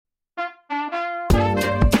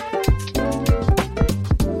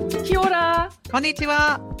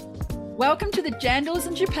Konnichiwa. Welcome to the Jandals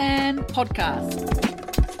in Japan podcast.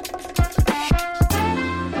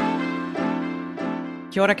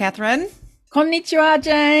 Kia ora, Catherine. Konnichiwa,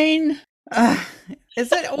 Jane.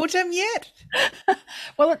 Is it autumn yet?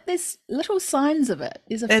 Well, there's little signs of it.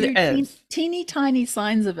 There's a few teeny tiny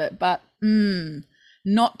signs of it, but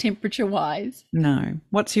not temperature-wise. No.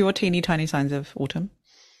 What's your teeny tiny signs of autumn?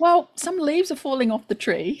 Well, some leaves are falling off the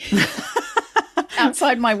tree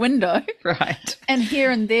outside my window. Right. And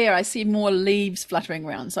here and there I see more leaves fluttering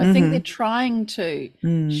around. So I think they're trying to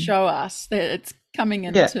show us that it's coming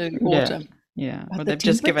into autumn. Yeah. Well, they've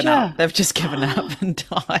just given up. They've just given up and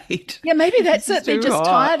died. Yeah, maybe that's it. They're just hot.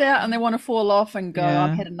 Tired out and they want to fall off and go,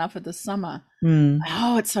 I've had enough of the summer.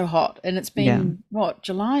 Oh, it's so hot. And it's been,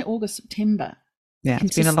 July, August, September. Yeah,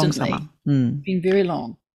 it's been a long summer. It's been very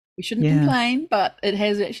long. We shouldn't complain, but it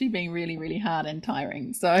has actually been really, really hard and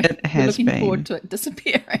tiring. So we're looking forward to it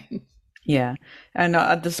disappearing. Yeah. And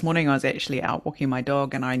this morning I was actually out walking my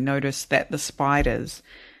dog and I noticed that the spiders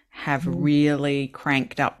have really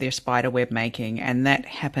cranked up their spider web making, and that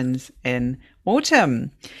happens in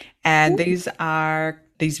autumn. And these are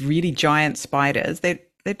these really giant spiders. They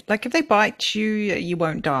like, if they bite you, you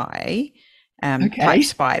won't die. Type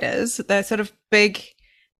spiders. They're sort of big,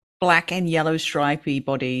 black and yellow stripy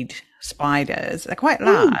bodied spiders. They're quite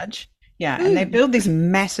large. Yeah, and they build these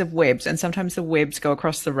massive webs, and sometimes the webs go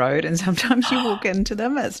across the road, and sometimes you walk into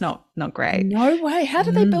them. It's not great. No way. How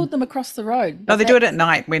do they build them across the road? They do it at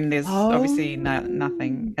night when there's obviously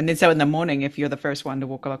nothing. And then so in the morning, if you're the first one to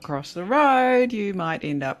walk across the road, you might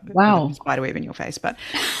end up with a spider web in your face. But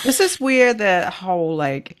this is where the whole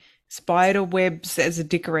like spider webs as a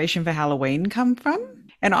decoration for Halloween come from.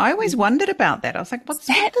 And I always wondered about that. I was like, what's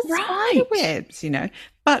that spider webs, you know?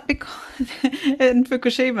 But because in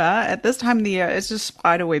Fukushima, at this time of the year, it's just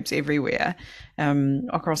spider webs everywhere,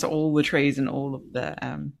 across all the trees and all of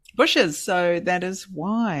the bushes. So that is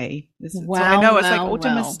why. So I know it's like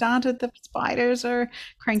autumn has started. The spiders are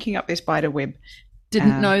cranking up their spider web.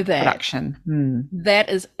 Didn't know that. Production.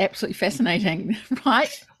 That is absolutely fascinating,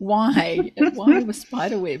 right? Why? Why were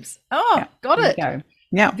spider webs? Oh, got it.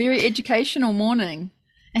 Yeah. Very educational morning.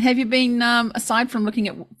 And have you been, aside from looking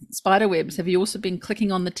at spider webs, have you also been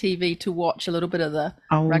clicking on the TV to watch a little bit of the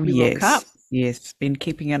Rugby World Cup? Yes, been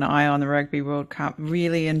keeping an eye on the Rugby World Cup.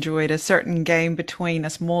 Really enjoyed a certain game between a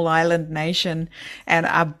small island nation and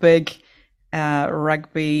a big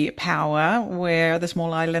rugby power where the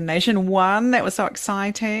small island nation won. That was so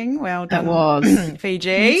exciting. Well done. That was.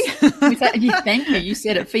 Fiji. Thank you. You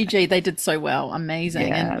said it. Fiji, they did so well. Amazing.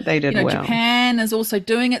 Yeah, and, they did well. Japan is also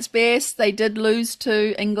doing its best. They did lose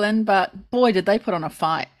to England, but boy, did they put on a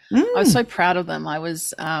fight. I was so proud of them. I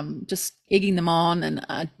was just egging them on.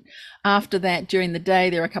 And after that, during the day,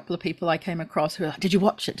 there were a couple of people I came across who were like, did you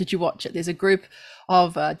watch it? Did you watch it? There's a group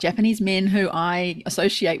of Japanese men who I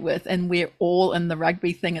associate with, and we're all in the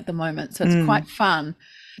rugby thing at the moment. So it's quite fun.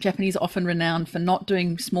 Japanese are often renowned for not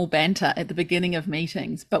doing small banter at the beginning of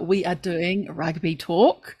meetings, but we are doing rugby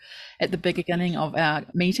talk at the beginning of our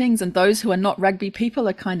meetings. And those who are not rugby people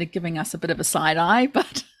are kind of giving us a bit of a side eye,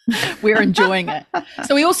 but we're enjoying it.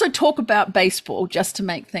 So we also talk about baseball just to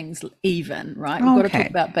make things even, right? We've got to talk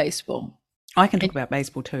about baseball. I can talk about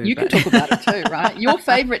baseball too. You can talk about it too, right? Your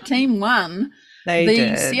favorite team won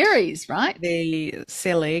the series, right? The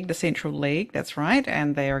C League, the Central League, that's right.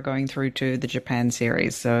 And they are going through to the Japan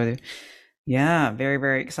series. So, yeah, very,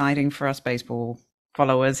 very exciting for us baseball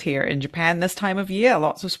followers here in Japan this time of year.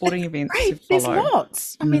 Lots of sporting events to follow. There's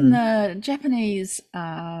lots. I mean, the Japanese,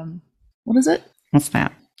 what is it? What's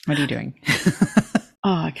that? What are you doing?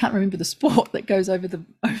 I can't remember the sport that goes over the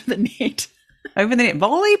net. Over the net.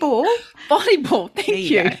 Volleyball. Thank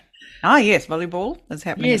you. Ah, yes, volleyball is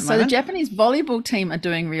happening. Yes, so the Japanese volleyball team are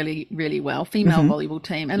doing really, really well, female volleyball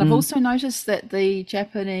team. And I've also noticed that the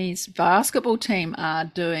Japanese basketball team are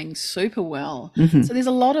doing super well. So there's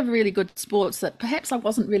a lot of really good sports that perhaps I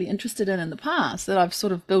wasn't really interested in the past that I've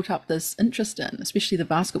sort of built up this interest in, especially the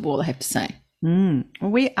basketball, I have to say.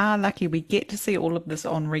 Well, we are lucky. We get to see all of this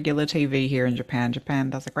on regular TV here in Japan.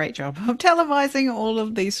 Japan does a great job of televising all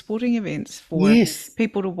of these sporting events for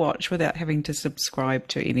people to watch without having to subscribe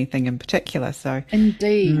to anything in particular. So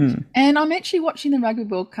indeed. And I'm actually watching the Rugby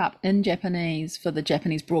World Cup in Japanese for the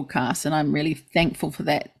Japanese broadcast, and I'm really thankful for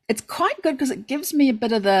that. It's quite good because it gives me a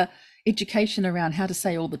bit of the education around how to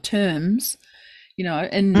say all the terms, you know,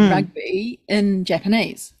 in rugby in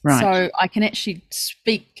Japanese. Right. So I can actually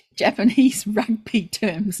speak Japanese rugby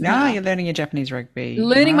terms No, now. you're learning your Japanese rugby.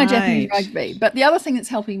 Learning my Japanese Right. rugby. But the other thing that's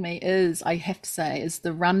helping me is, I have to say, is the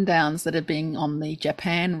rundowns that are being on the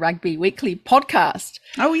Japan Rugby Weekly podcast.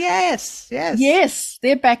 Oh, yes. Yes. Yes,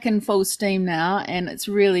 they're back in full steam now, and it's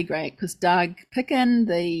really great because Doug Picken,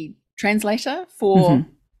 the translator for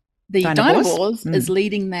the Dynavores. Dynavores, is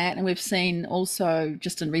leading that. And we've seen also,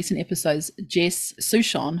 just in recent episodes, Jess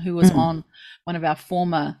Sushon, who was on one of our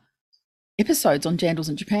former episodes on Jandals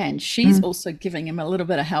in Japan. She's also giving him a little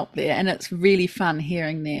bit of help there, and it's really fun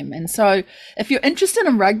hearing them. And so if you're interested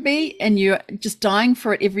in rugby and you're just dying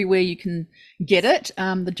for it everywhere you can get it,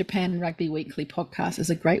 the Japan Rugby Weekly podcast is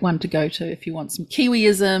a great one to go to if you want some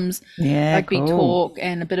Kiwiisms, rugby talk,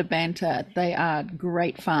 and a bit of banter. They are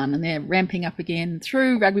great fun, and they're ramping up again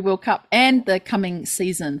through Rugby World Cup and the coming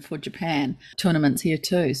season for Japan tournaments here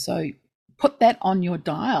too. So put that on your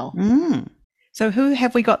dial. So who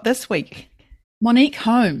have we got this week? Monique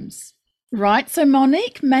Holmes. Right, so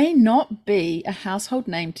Monique may not be a household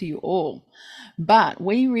name to you all, but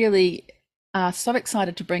we really are so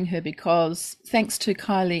excited to bring her because thanks to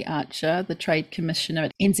Kylie Archer, the Trade Commissioner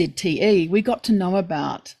at NZTE, we got to know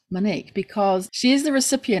about Monique because she is the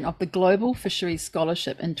recipient of the Global Fisheries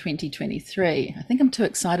Scholarship in 2023. I think I'm too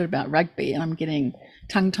excited about rugby and I'm getting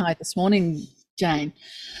tongue-tied this morning, Jane.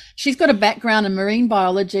 She's got a background in marine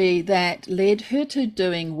biology that led her to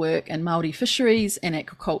doing work in Māori fisheries and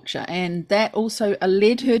aquaculture, and that also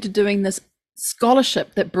led her to doing this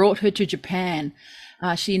scholarship that brought her to Japan.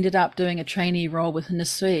 She ended up doing a trainee role with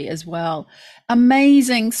Nisui as well.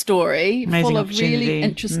 Amazing story, full of really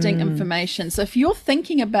interesting information. So if you're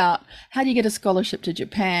thinking about how do you get a scholarship to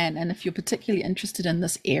Japan, and if you're particularly interested in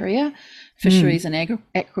this area, fisheries and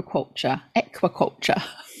aquaculture,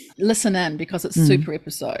 listen in because it's a super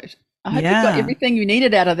episode. I hope you got everything you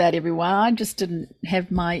needed out of that, everyone. I just didn't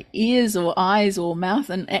have my ears or eyes or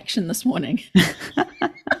mouth in action this morning.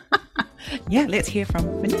 Yeah, let's hear from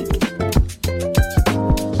Monique.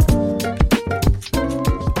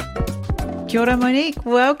 Kia ora, Monique.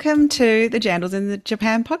 Welcome to the Jandals in the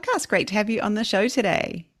Japan podcast. Great to have you on the show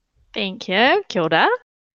today. Thank you. Kia ora.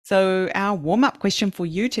 So our warm-up question for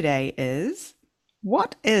you today is,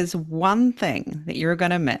 what is one thing that you're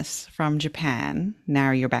going to miss from Japan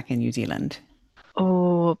now you're back in New Zealand?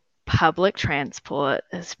 Oh, public transport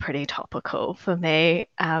is pretty topical for me.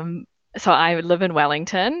 So I live in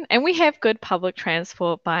Wellington and we have good public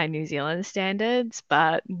transport by New Zealand standards,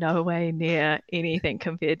 but no way near anything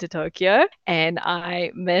compared to Tokyo. And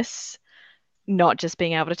I miss not just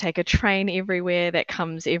being able to take a train everywhere that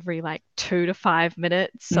comes every like 2 to 5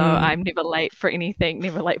 minutes. So I'm never late for anything,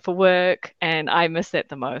 never late for work. And I miss that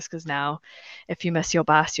the most because now if you miss your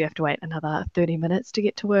bus, you have to wait another 30 minutes to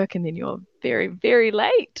get to work and then you're very, very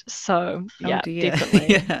late. So yeah,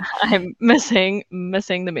 definitely. I'm missing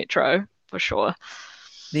the metro for sure.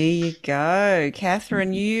 There you go.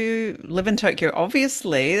 Catherine, you live in Tokyo,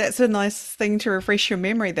 obviously. That's a nice thing to refresh your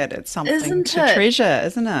memory that it's something to treasure,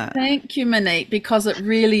 isn't it? Thank you, Monique, because it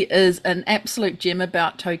really is an absolute gem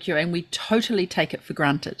about Tokyo and we totally take it for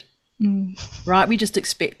granted. Right? We just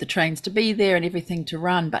expect the trains to be there and everything to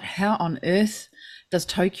run, but how on earth does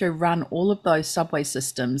Tokyo run all of those subway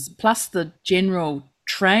systems, plus the general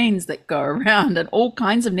trains that go around and all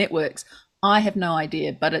kinds of networks? I have no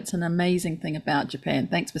idea, but it's an amazing thing about Japan.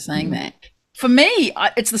 Thanks for saying that. For me,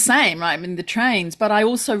 it's the same, right? I mean, the trains, but I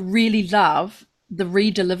also really love the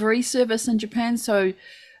redelivery service in Japan. So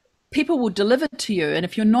people will deliver to you, and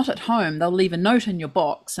if you're not at home, they'll leave a note in your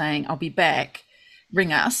box saying, I'll be back,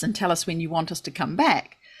 ring us and tell us when you want us to come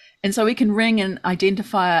back. And so we can ring and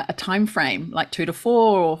identify a time frame, like 2 to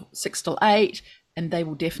 4 or 6 till 8, and they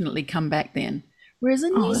will definitely come back then. Whereas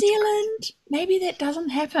in New Zealand, maybe that doesn't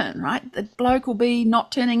happen, right? The bloke will be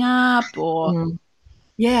not turning up or,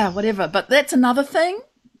 whatever. But that's another thing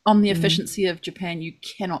on the efficiency of Japan. You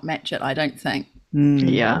cannot match it, I don't think.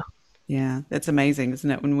 Yeah. Yeah, that's amazing,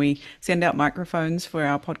 isn't it? When we send out microphones for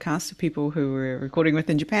our podcast to people who we're recording with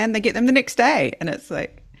in Japan, they get them the next day. And it's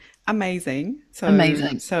like amazing. So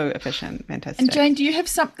amazing. So efficient. Fantastic. And Jane, do you have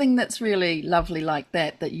something that's really lovely like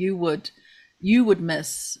that you would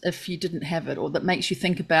miss if you didn't have it, or that makes you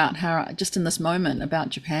think about how just in this moment about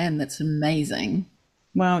Japan that's amazing?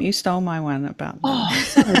 Well, you stole my one about that. Oh,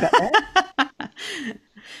 sorry about that.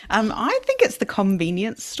 I think it's the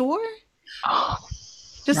convenience store.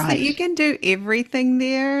 Just that you can do everything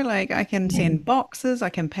there. Like I can send boxes,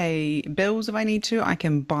 I can pay bills if I need to, I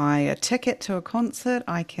can buy a ticket to a concert,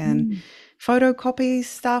 I can photocopy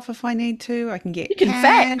stuff if I need to, I can get cash.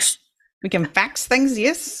 Fax. We can fax things,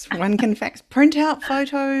 yes. One can fax, print out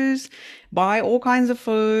photos, buy all kinds of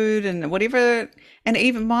food and whatever. And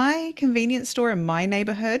even my convenience store in my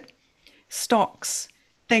neighborhood stocks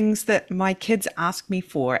things that my kids ask me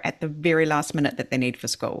for at the very last minute that they need for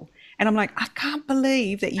school. And I'm like, I can't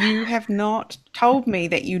believe that you have not told me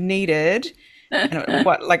that you needed, and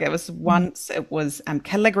what, like it was once, it was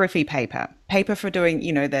calligraphy paper for doing,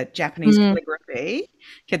 the Japanese Mm. calligraphy.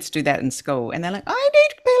 Kids do that in school, and they're like, I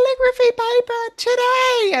need calligraphy paper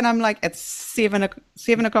today. And I'm like, it's 7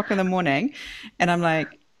 o'clock in the morning, and I'm like,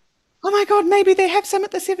 oh my God, maybe they have some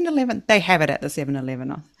at the 7-Eleven. They have it at the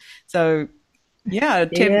 7-Eleven. So yeah,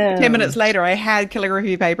 10 minutes later, I had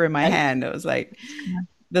calligraphy paper in my hand. It was like,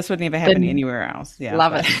 this would never happen anywhere else. Yeah,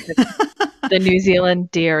 Love it. The New Zealand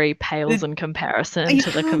dairy pales in comparison to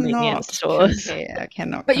the convenience stores. I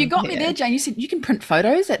cannot But you got me there, Jane. You said you can print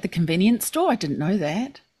photos at the convenience store. I didn't know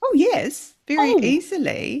that. Oh, yes, very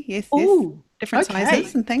easily. Yes, different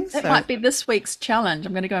sizes and things. That might be this week's challenge.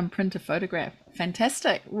 I'm going to go and print a photograph.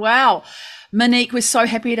 Fantastic. Wow. Monique, we're so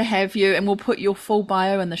happy to have you, and we'll put your full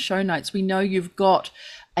bio in the show notes. We know you've got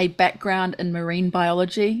a background in marine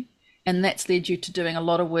biology, and that's led you to doing a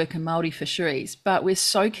lot of work in Māori fisheries. But we're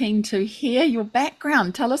so keen to hear your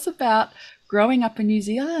background. Tell us about growing up in New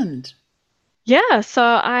Zealand. Yeah, so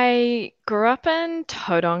I grew up in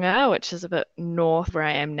Tauranga, which is a bit north where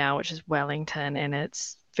I am now, which is Wellington, and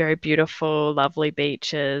it's very beautiful, lovely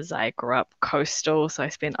beaches. I grew up coastal, so I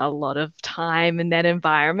spent a lot of time in that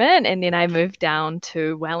environment. And then I moved down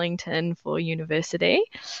to Wellington for university.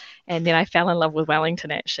 And then I fell in love with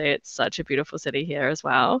Wellington, actually. It's such a beautiful city here as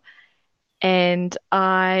well. And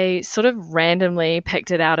I sort of randomly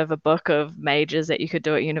picked it out of a book of majors that you could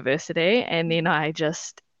do at university. And then I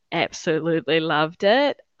just absolutely loved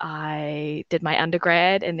it. I did my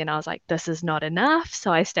undergrad, and then I was like, this is not enough.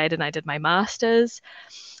 So I stayed and I did my master's.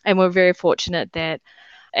 And we're very fortunate that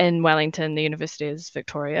in Wellington, the university is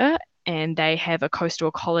Victoria, and they have a coastal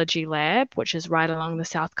ecology lab, which is right along the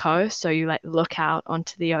south coast. So you like look out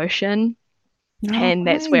onto the ocean. And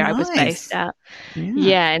that's where I was based at.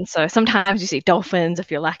 Yeah, and so sometimes you see dolphins if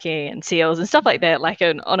you're lucky, and seals and stuff like that, like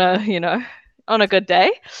on a good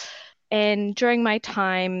day. And during my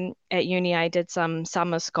time at uni, I did some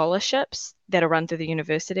summer scholarships that are run through the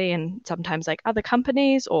university, and sometimes like other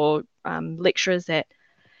companies or lecturers that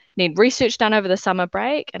need research done over the summer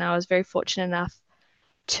break. And I was very fortunate enough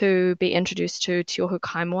to be introduced to Te Ohu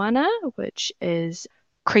Kaimoana, which is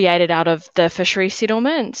created out of the fishery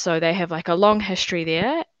settlement. So they have like a long history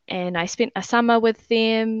there. And I spent a summer with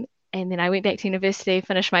them, and then I went back to university,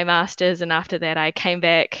 finished my master's, and after that I came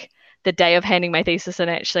back the day of handing my thesis in.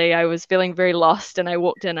 Actually, I was feeling very lost, and I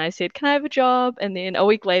walked in, I said, can I have a job? And then a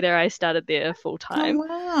week later I started there full time. Oh,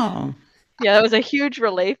 wow. Yeah, it was a huge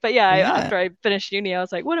relief. But after I finished uni, I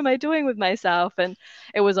was like, what am I doing with myself? And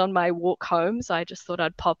it was on my walk home, so I just thought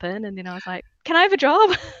I'd pop in, and then I was like, can I have a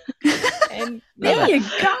job? And there you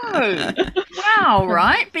go. Wow,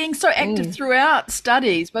 right? Being so active throughout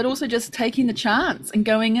studies, but also just taking the chance and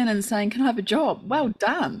going in and saying, can I have a job? Well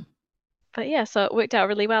done. But yeah, so it worked out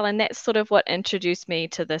really well. And that's sort of what introduced me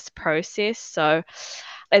to this process. So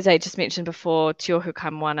as I just mentioned before, Te Ohu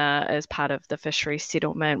Kaimoana is part of the fisheries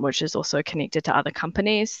settlement, which is also connected to other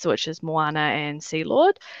companies, which is Moana and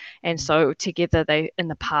Sealord. And so together they, in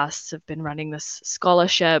the past, have been running this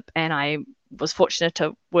scholarship, and I was fortunate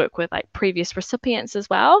to work with like previous recipients as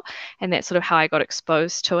well. And that's sort of how I got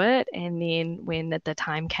exposed to it. And then when the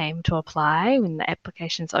time came to apply, when the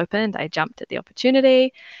applications opened, I jumped at the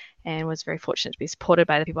opportunity and was very fortunate to be supported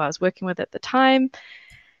by the people I was working with at the time.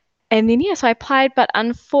 And then, so I applied, but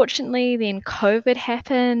unfortunately then COVID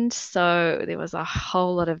happened. So there was a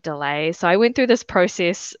whole lot of delay. So I went through this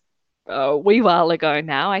process a wee while ago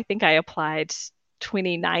now. I think I applied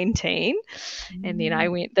 2019 and then I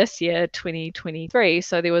went this year, 2023.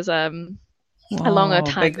 So there was a longer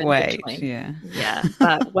time big wait. Between. Yeah,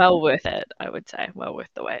 but well worth it, I would say. Well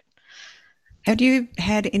worth the wait. Have you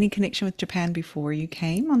had any connection with Japan before you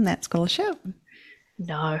came on that scholarship?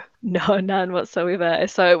 No, none whatsoever.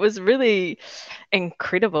 So it was really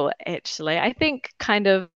incredible, actually. I think kind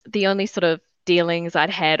of the only sort of dealings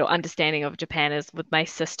I'd had or understanding of Japan is with my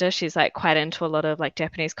sister. She's like quite into a lot of like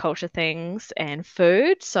Japanese culture things and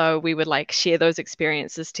food. So we would like share those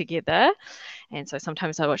experiences together. And so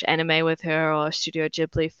sometimes I watch anime with her or Studio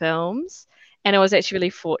Ghibli films. And I was actually really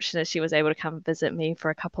fortunate she was able to come visit me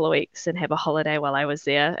for a couple of weeks and have a holiday while I was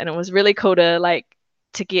there. And it was really cool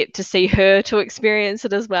to get to see her to experience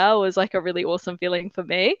it as well. Was like a really awesome feeling for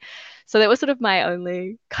me. So that was sort of my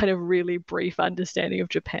only kind of really brief understanding of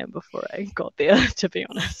Japan before I got there, to be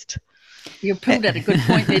honest. You pulled out a good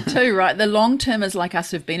point there too, right? The long termers like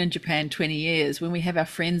us who've been in Japan 20 years, when we have our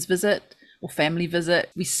friends visit or family visit,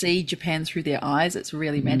 we see Japan through their eyes. It's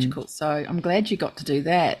really magical. So I'm glad you got to do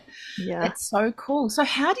that. Yeah. That's so cool. So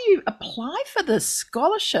how do you apply for this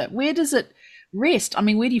scholarship? Where does it rest? I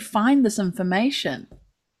mean, where do you find this information?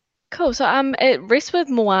 Cool. So it rests with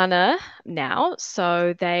Moana now.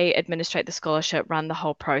 So they administrate the scholarship, run the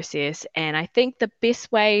whole process. And I think the best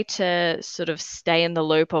way to sort of stay in the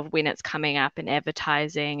loop of when it's coming up in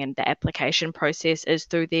advertising and the application process is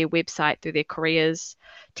through their website, through their careers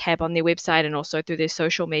tab on their website, and also through their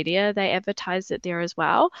social media. They advertise it there as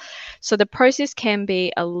well. So the process can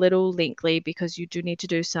be a little lengthy because you do need to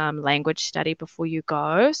do some language study before you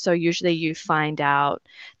go. So usually you find out,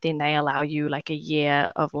 then they allow you like a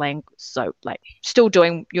year of language, so like still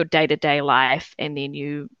doing your day-to-day life, and then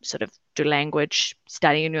you sort of do language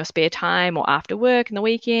study in your spare time or after work and the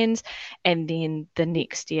weekends, and then the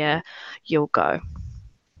next year you'll go.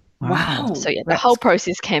 Wow. So yeah, the whole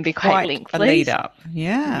process can be quite lengthy. A lead up.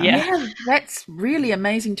 Yeah. Yeah, that's really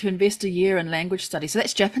amazing to invest a year in language study. So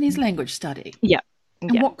that's Japanese language study. Yeah.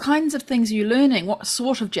 And what kinds of things are you learning? What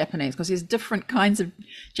sort of Japanese? Because there's different kinds of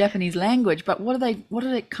Japanese language, but what are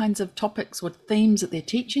the kinds of topics or themes that they're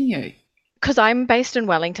teaching you? Because I'm based in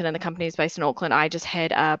Wellington and the company is based in Auckland, I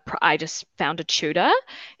just found a tutor,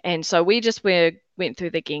 and so we just went through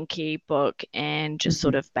the Genki book and just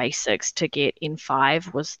sort of basics to get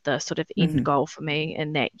N5 was the sort of end goal for me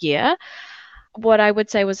in that year. What I would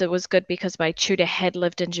say was it was good because my tutor had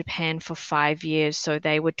lived in Japan for 5 years, so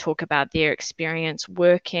they would talk about their experience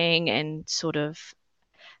working and sort of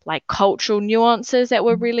like cultural nuances that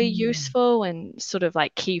were really useful, and sort of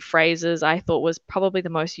like key phrases I thought was probably the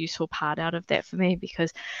most useful part out of that for me,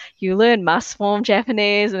 because you learn must form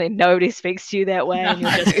Japanese and then nobody speaks to you that way and you're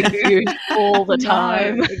just confused all the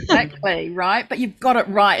time. No, exactly, right? But you've got it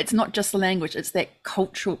right. It's not just the language, it's that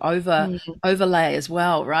cultural overlay as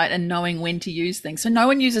well, right? And knowing when to use things. So no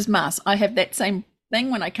one uses must. I have that same thing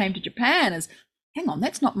when I came to Japan is, hang on,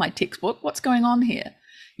 that's not my textbook. What's going on here?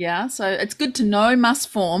 Yeah, so it's good to know must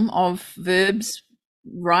form of verbs,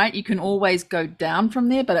 right? You can always go down from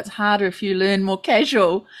there, but it's harder if you learn more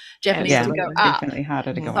casual Japanese to go up. Definitely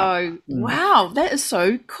harder to go up. So, wow, that is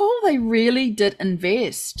so cool. They really did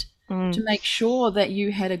invest to make sure that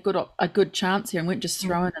you had a good chance here and weren't just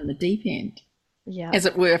thrown in the deep end, as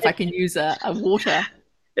it were, if I can use a water.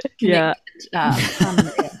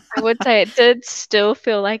 I would say it did still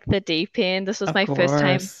feel like the deep end. This was my first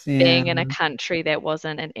time being in a country that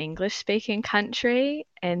wasn't an English speaking country.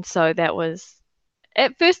 And so that was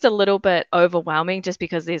at first a little bit overwhelming, just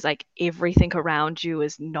because there's like everything around you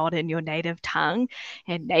is not in your native tongue,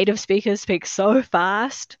 and native speakers speak so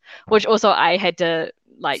fast, which also I had to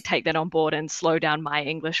like take that on board and slow down my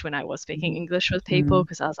English when I was speaking English with people,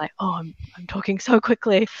 because I was like, oh, I'm talking so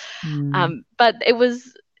quickly. But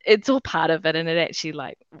it's all part of it, and it actually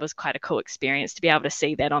like was quite a cool experience to be able to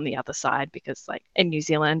see that on the other side, because like in New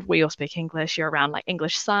Zealand we all speak English, you're around like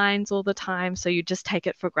English signs all the time, so you just take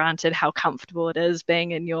it for granted how comfortable it is being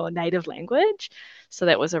in your native language. So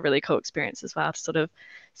that was a really cool experience as well, to sort of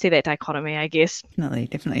see that dichotomy, I guess. Definitely.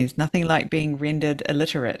 There's nothing like being rendered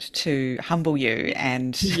illiterate to humble you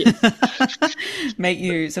and make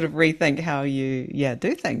you sort of rethink how you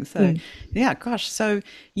do things. So gosh. So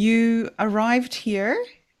you arrived here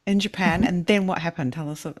in Japan, and then what happened? Tell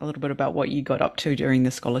us a little bit about what you got up to during the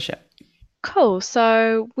scholarship. Cool.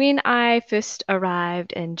 So when I first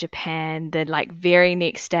arrived in Japan, the like very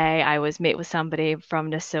next day, I was met with somebody from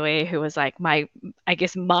Nisui who was like my, I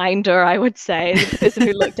guess, minder, I would say, the person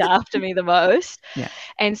who looked after me the most. Yeah.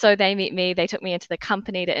 And so they met me, they took me into the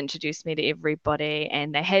company to introduce me to everybody,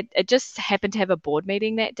 and it just happened to have a board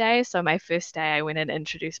meeting that day. So my first day I went and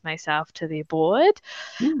introduced myself to their board.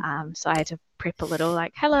 So I had to prep a little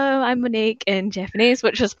like, hello, I'm Monique in Japanese,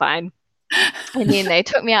 which was fine. And then they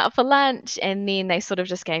took me out for lunch, and then they sort of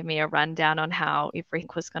just gave me a rundown on how everything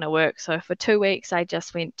was going to work. So for 2 weeks, I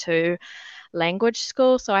just went to language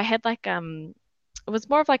school. So I had like, it was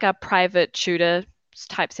more of like a private tutor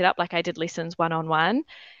type setup. Like I did lessons one-on-one,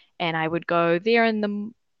 and I would go there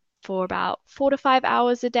for about 4 to 5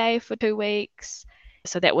 hours a day for 2 weeks.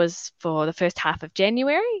 So that was for the first half of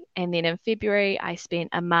January. And then in February, I spent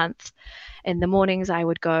a month. In the mornings, I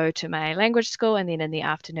would go to my language school, and then in the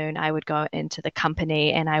afternoon, I would go into the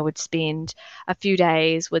company, and I would spend a few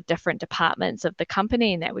days with different departments of the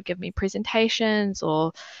company, and that would give me presentations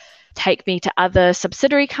or take me to other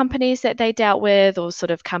subsidiary companies that they dealt with, or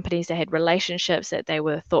sort of companies that had relationships that they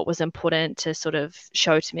were thought was important to sort of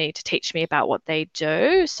show to me, to teach me about what they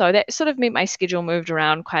do. So that sort of meant my schedule moved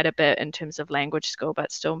around quite a bit in terms of language school,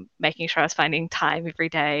 but still making sure I was finding time every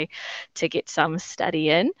day to get some study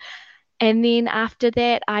in. And then after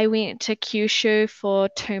that, I went to Kyushu for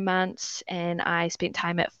 2 months and I spent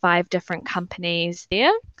time at 5 different companies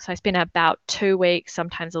there. So I spent about 2 weeks,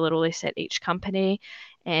 sometimes a little less at each company.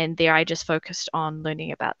 And there I just focused on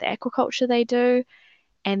learning about the aquaculture they do.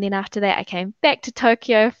 And then after that, I came back to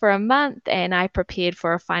Tokyo for a month and I prepared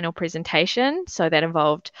for a final presentation. So that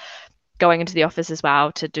involved going into the office as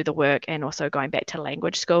well to do the work and also going back to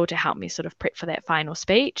language school to help me sort of prep for that final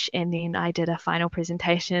speech. And then I did a final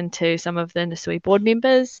presentation to some of the Nisui board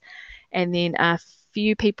members. And then a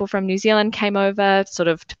few people from New Zealand came over sort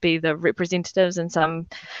of to be the representatives, and some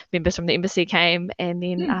members from the embassy came. And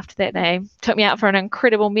then after that, they took me out for an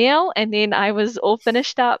incredible meal. And then I was all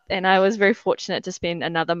finished up and I was very fortunate to spend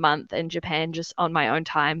another month in Japan just on my own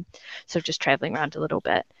time, sort of just traveling around a little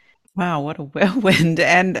bit. Wow, what a whirlwind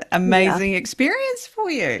and amazing experience for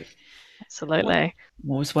you. Absolutely.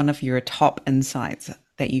 What was one of your top insights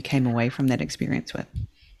that you came away from that experience with?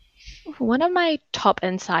 One of my top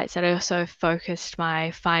insights that I also focused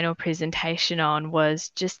my final presentation on was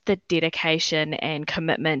just the dedication and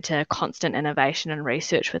commitment to constant innovation and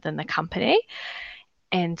research within the company.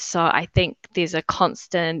 And so I think there's a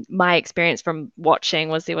constant, my experience from watching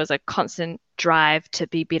was there was a constant drive to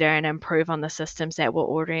be better and improve on the systems that were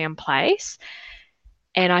already in place.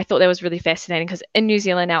 And I thought that was really fascinating because in New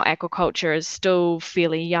Zealand, our aquaculture is still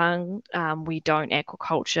fairly young. We don't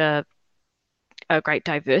aquaculture a great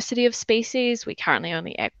diversity of species. We currently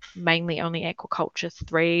mainly only aquaculture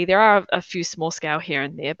 3. There are a few small scale here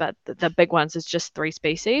and there, but the big ones is just 3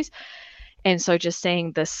 species. And so just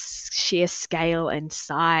seeing this sheer scale and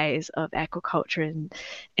size of aquaculture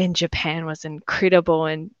in Japan was incredible,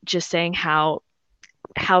 and just seeing how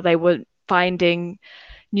they were finding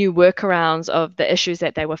new workarounds of the issues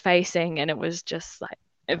that they were facing. And it was just like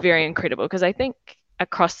very incredible because I think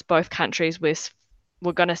across both countries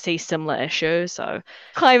we're going to see similar issues. So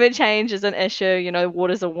climate change is an issue,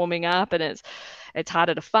 waters are warming up and it's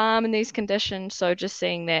harder to farm in these conditions. So just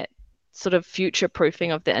seeing that sort of future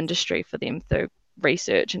proofing of the industry for them through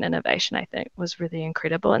research and innovation, I think was really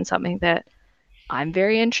incredible and something that I'm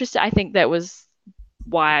very interested. I think that was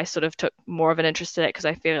why I sort of took more of an interest in it, because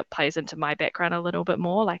I feel it plays into my background a little bit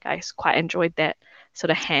more. Like I quite enjoyed that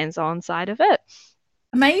sort of hands-on side of it.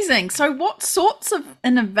 Amazing. So what sorts of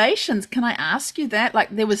innovations, can I ask you that? Like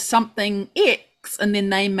there was something X and then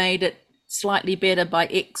they made it slightly better by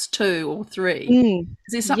X2 or 3.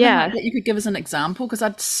 Is there something like that you could give us an example? Because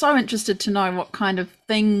I'm so interested to know what kind of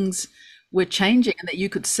things were changing and that you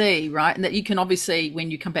could see, right? And that you can obviously,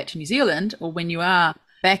 when you come back to New Zealand or when you are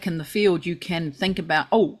back in the field, you can think about,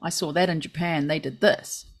 oh, I saw that in Japan, they did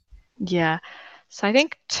this. Yeah. So I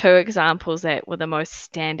think 2 examples that were the most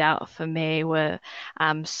standout for me were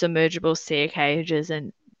submergible sea cages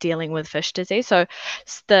and dealing with fish disease. So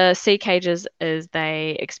the sea cages is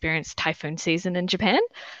they experience typhoon season in Japan.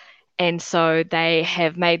 And so they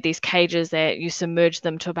have made these cages that you submerge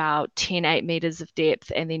them to about 8 meters of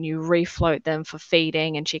depth, and then you refloat them for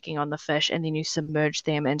feeding and checking on the fish, and then you submerge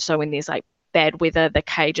them. And so when there's like bad weather, the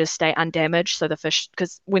cages stay undamaged. So the fish,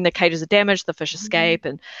 because when the cages are damaged, the fish escape,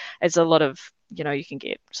 and it's a lot of, you can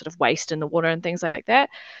get sort of waste in the water and things like that.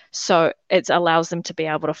 So it allows them to be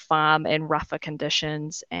able to farm in rougher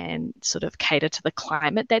conditions and sort of cater to the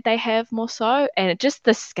climate that they have more so. And just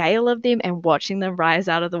the scale of them and watching them rise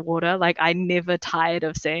out of the water, like I never tired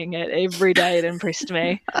of seeing it. Every day it impressed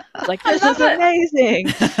me. It's like, this is amazing.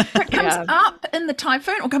 It comes up in the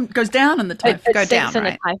typhoon or goes down in the typhoon? It goes down,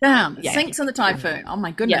 right? Down. It Yeah. sinks in the typhoon. Oh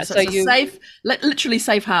my goodness. Yeah, so it's literally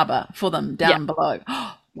safe harbor for them down below.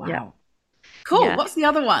 Oh, wow. Yeah. Cool. Yeah. What's the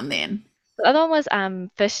other one then? The other one was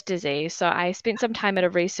fish disease. So I spent some time at a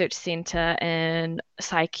research center in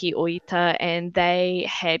Saiki, Oita, and they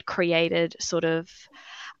had created sort of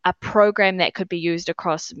a program that could be used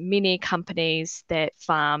across many companies that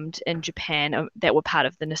farmed in Japan that were part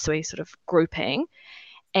of the Nisui sort of grouping.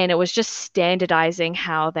 And it was just standardizing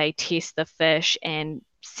how they test the fish and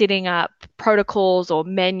setting up protocols or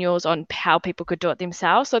manuals on how people could do it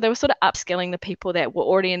themselves. So they were sort of upskilling the people that were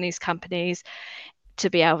already in these companies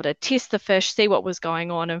to be able to test the fish, see what was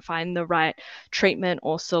going on, and find the right treatment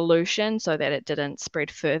or solution so that it didn't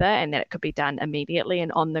spread further and that it could be done immediately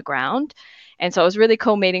and on the ground. And so it was really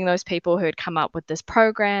cool meeting those people who had come up with this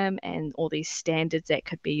program and all these standards that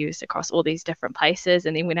could be used across all these different places.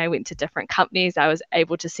 And then when I went to different companies, I was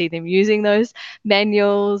able to see them using those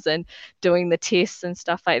manuals and doing the tests and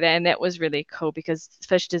stuff like that. And that was really cool because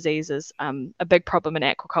fish disease is a big problem in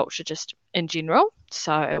aquaculture just in general.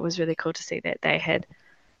 So it was really cool to see that they had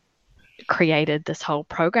created this whole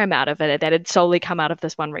program out of it that had solely come out of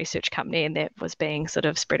this one research company and that was being sort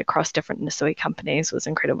of spread across different Nisui companies was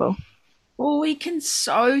incredible. Well, we can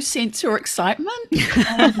so sense your excitement.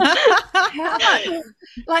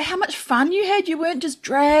 How much fun you had. You weren't just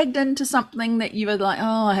dragged into something that you were like,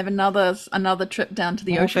 oh, I have another trip down to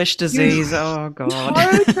the ocean. Fish disease. Oh God.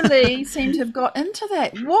 Totally seem to have got into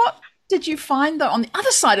that. What did you find though on the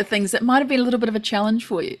other side of things that might have been a little bit of a challenge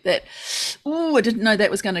for you? That, oh, I didn't know that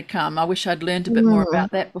was going to come. I wish I'd learned a bit more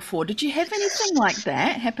about that before. Did you have anything like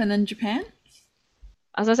that happen in Japan?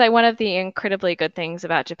 As I say, one of the incredibly good things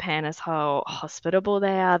about Japan is how hospitable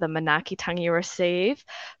they are, the manakitangi you receive,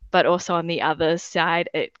 but also on the other side,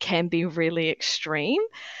 it can be really extreme.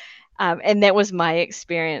 And that was my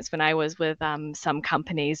experience when I was with some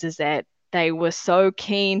companies, is that they were so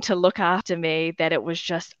keen to look after me that it was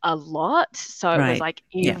just a lot. So it was like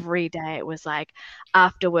every day, it was like,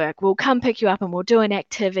 after work, we'll come pick you up and we'll do an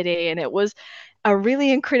activity. And it was a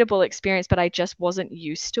really incredible experience, but I just wasn't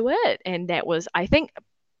used to it. And that was, I think,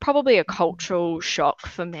 probably a cultural shock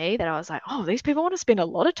for me, that I was like, oh, these people want to spend a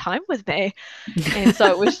lot of time with me. And so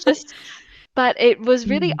it was just, but it was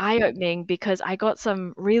really eye-opening because I got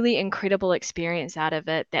some really incredible experience out of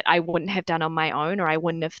it that I wouldn't have done on my own, or I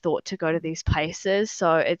wouldn't have thought to go to these places.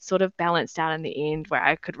 So it sort of balanced out in the end where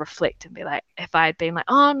I could reflect and be like, if I had been like,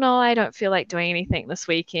 oh no, I don't feel like doing anything this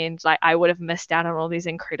weekend, like I would have missed out on all these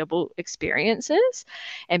incredible experiences,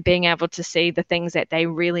 and being able to see the things that they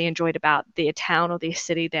really enjoyed about their town or their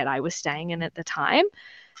city that I was staying in at the time.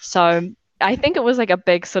 So I think it was like a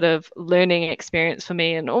big sort of learning experience for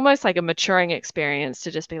me, and almost like a maturing experience to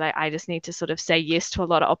just be like, I just need to sort of say yes to a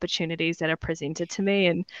lot of opportunities that are presented to me,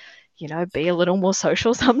 and, you know, be a little more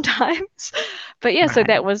social sometimes. But yeah, so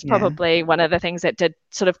that was probably one of the things that did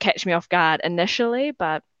sort of catch me off guard initially,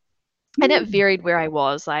 but and it varied where I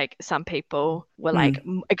was. Like some people were like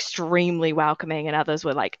extremely welcoming and others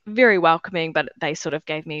were like very welcoming, but they sort of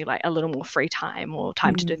gave me like a little more free time or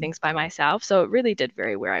time to do things by myself. So it really did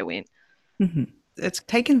vary where I went. It's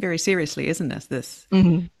taken very seriously, isn't it? This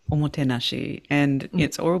omotenashi, and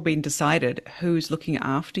it's all been decided who's looking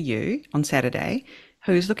after you on Saturday,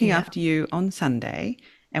 who's looking after you on Sunday,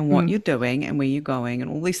 and what you're doing and where you're going and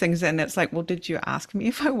all these things. And it's like, well, did you ask me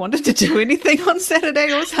if I wanted to do anything on Saturday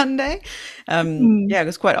or Sunday? Yeah,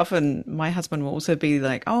 because quite often my husband will also be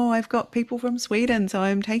like, oh, I've got people from Sweden, so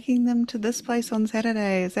I'm taking them to this place on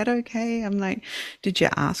Saturday. Is that okay? I'm like, did you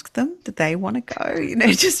ask them? Did they want to go? You know,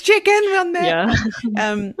 just check in on that.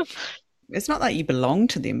 Yeah. It's not like you belong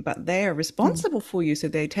to them, but they're responsible for you. So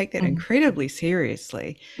they take that incredibly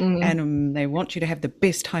seriously, and they want you to have the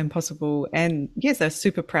best time possible. And yes, they're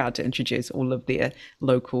super proud to introduce all of their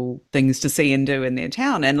local things to see and do in their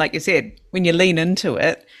town. And like you said, when you lean into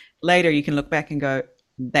it, later you can look back and go,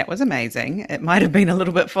 that was amazing. It might have been a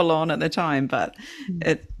little bit full on at the time, but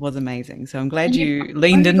it was amazing. So I'm glad you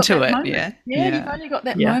leaned into it. Yeah, you've only got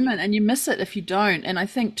that moment, and you miss it if you don't. And I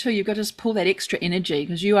think too, you've got to just pull that extra energy,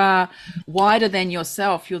 because you are wider than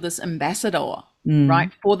yourself. You're this ambassador,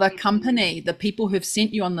 right, for the company. The people who've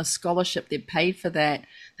sent you on the scholarship, they've paid for that.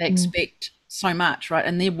 They expect so much, right?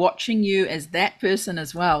 And they're watching you as that person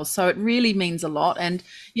as well. So it really means a lot. And,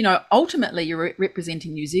 you know, ultimately you're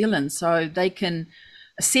representing New Zealand, so they can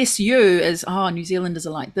assess you as, oh, New Zealanders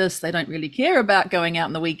are like this. They don't really care about going out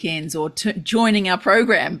on the weekends or joining our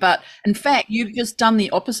program. But in fact, you've just done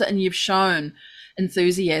the opposite, and you've shown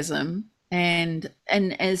enthusiasm. And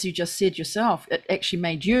as you just said yourself, it actually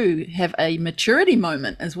made you have a maturity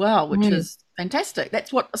moment as well, which is fantastic.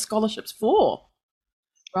 That's what a scholarship's for,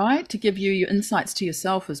 right? To give you your insights to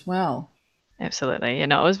yourself as well. Absolutely. You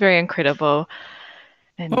know, it was very incredible.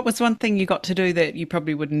 And what was one thing you got to do that you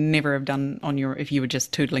probably would never have done if you were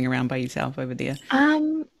just tootling around by yourself over there?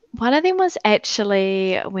 One of them was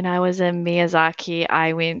actually when I was in Miyazaki,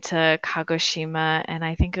 I went to Kagoshima, and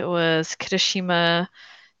I think it was Kirishima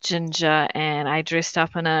Jinja, and I dressed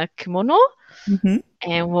up in a kimono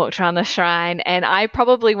and walked around the shrine. And I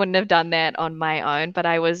probably wouldn't have done that on my own, but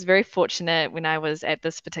I was very fortunate when I was at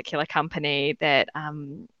this particular company that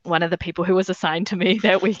one of the people who was assigned to me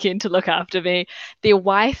that weekend to look after me, their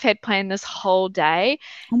wife had planned this whole day,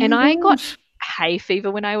 and I got hay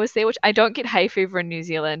fever when I was there, which I don't get hay fever in New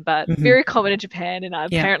Zealand, but very common in Japan, and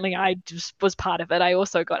apparently I just was part of it. I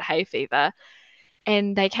also got hay fever.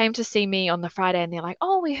 And they came to see me on the Friday and they're like,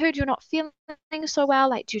 "Oh, we heard you're not feeling so well.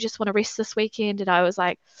 Like, do you just want to rest this weekend?" And I was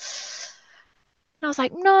like,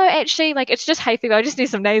 no, actually, like it's just hay fever. I just need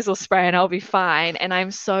some nasal spray and I'll be fine. And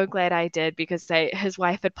I'm so glad I did because his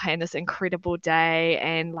wife had planned this incredible day,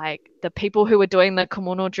 and like the people who were doing the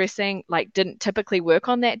kimono dressing like didn't typically work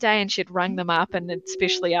on that day, and she'd rung them up and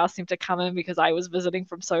especially asked them to come in because I was visiting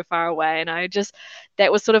from so far away. And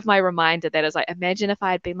that was sort of my reminder that is like, imagine if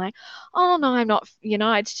I had been like, oh no, I'm not,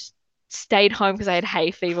 I just stayed home because I had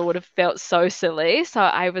hay fever, would have felt so silly. So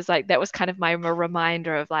I was like, that was kind of my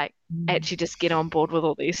reminder of like, actually just get on board with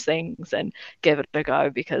all these things and give it a go,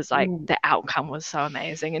 because like the outcome was so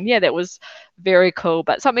amazing. And yeah, that was very cool,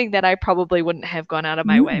 but something that I probably wouldn't have gone out of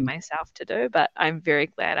my way myself to do, but I'm very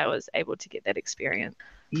glad I was able to get that experience.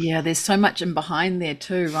 Yeah, there's so much in behind there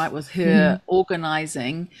too, right? With her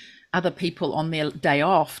organizing other people on their day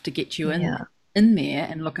off to get you in there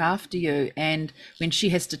and look after you. And when she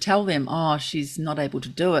has to tell them, oh, she's not able to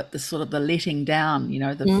do it, the sort of the letting down,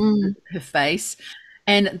 her face.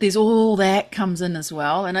 And there's all that comes in as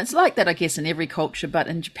well. And it's like that, I guess, in every culture. But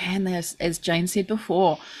in Japan, there's, as Jane said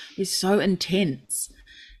before, they're so intense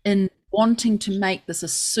in wanting to make this a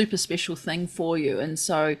super special thing for you. And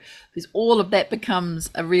so there's all of that becomes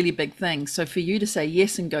a really big thing. So for you to say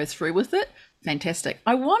yes and go through with it, fantastic.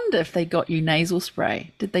 I wonder if they got you nasal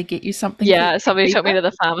spray. Did they get you something? Yeah, somebody took me to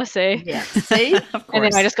the pharmacy. Yeah, see? Of course. And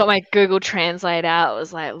then I just got my Google Translate out. It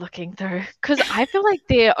was like looking through, because I feel like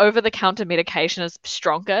their over-the-counter medication is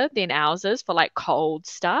stronger than ours is for like cold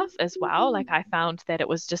stuff as well. Like I found that it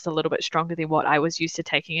was just a little bit stronger than what I was used to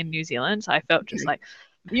taking in New Zealand. So I felt just like,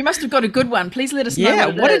 you must have got a good one. Please let us know. Yeah,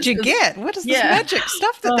 what did you get? What is this magic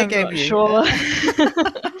stuff that they gave you? Sure.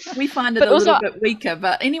 We find it a little bit weaker,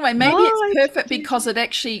 but anyway, maybe it's perfect because it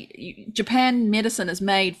actually, Japan medicine is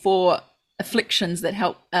made for afflictions that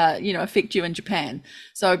help, affect you in Japan.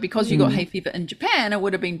 So because you got hay fever in Japan, it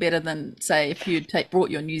would have been better than, say, if you'd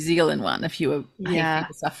brought your New Zealand one, if you were hay fever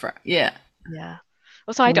sufferer. Yeah. Yeah.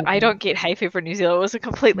 Also, I don't get hay fever in New Zealand. It was a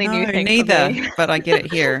completely new thing for me. But I get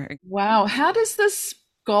it here. Wow. How does this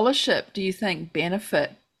scholarship, do you think,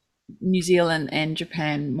 benefit New Zealand and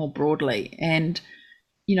Japan more broadly? And,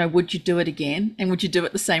 would you do it again? And would you do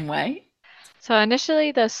it the same way? So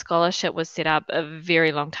initially the scholarship was set up a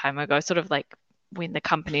very long time ago, sort of like when the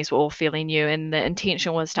companies were all fairly new, and the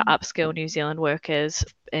intention was to upskill New Zealand workers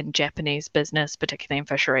in Japanese business, particularly in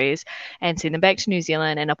fisheries, and send them back to New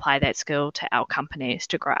Zealand and apply that skill to our companies,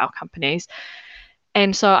 to grow our companies.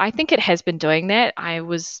 And so I think it has been doing that. I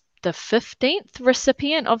was the 15th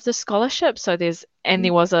recipient of the scholarship. So there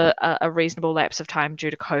was a reasonable lapse of time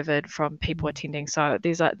due to COVID from people attending. So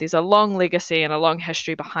there's a long legacy and a long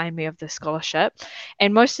history behind me of the scholarship.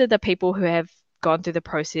 And most of the people who have gone through the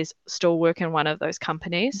process still work in one of those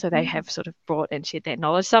companies. So they have sort of brought and shared that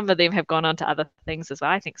knowledge. Some of them have gone on to other things as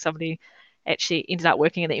well. I think somebody actually ended up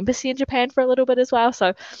working in the embassy in Japan for a little bit as well.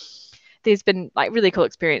 So there's been like really cool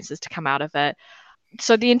experiences to come out of it.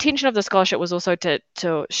 So the intention of the scholarship was also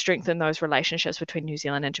to strengthen those relationships between New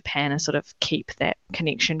Zealand and Japan and sort of keep that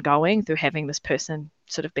connection going through having this person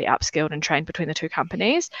sort of be upskilled and trained between the two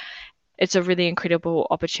companies. It's a really incredible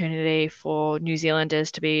opportunity for New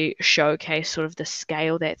Zealanders to be showcased sort of the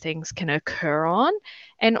scale that things can occur on.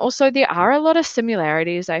 And also there are a lot of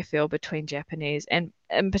similarities, I feel, between Japanese and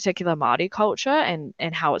in particular Māori culture and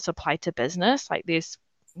how it's applied to business. Like there's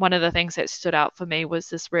one of the things that stood out for me was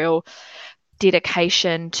this real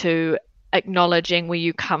dedication to acknowledging where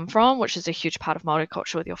you come from, which is a huge part of Māori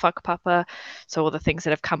culture with your whakapapa, so all the things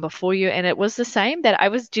that have come before you. And it was the same that I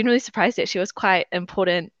was genuinely surprised that she was quite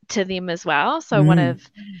important to them as well. So one of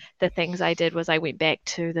the things I did was I went back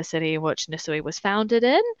to the city in which Nisui was founded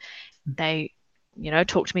in. They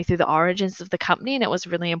talked to me through the origins of the company, and it was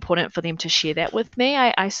really important for them to share that with me.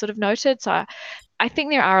 I sort of noted. So I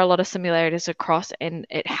think there are a lot of similarities across, and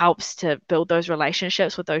it helps to build those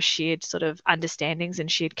relationships with those shared sort of understandings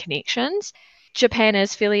and shared connections. Japan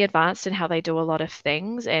is fairly advanced in how they do a lot of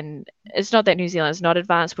things, and it's not that New Zealand is not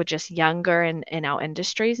advanced. We're just younger in our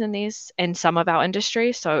industries in some of our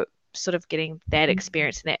industries. So sort of getting that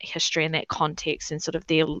experience and that history and that context and sort of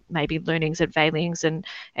their maybe learnings and failings and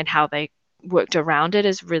how they worked around it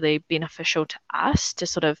is really beneficial to us to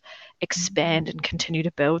sort of expand and continue to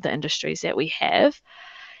build the industries that we have.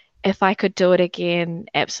 If I could do it again,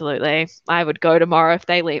 absolutely. I would go tomorrow if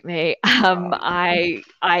they let me. I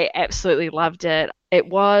absolutely loved it. It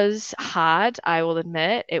was hard, I will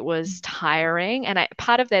admit. It was tiring. And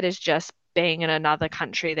part of that is just being in another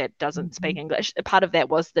country that doesn't speak English. Part of that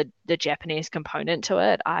was the Japanese component to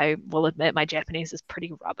it. I will admit my Japanese is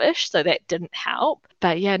pretty rubbish, so that didn't help.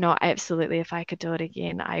 But yeah, no, absolutely. If I could do it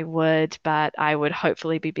again, I would, but I would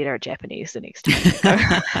hopefully be better at Japanese the next time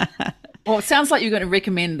I go. Well, it sounds like you're going to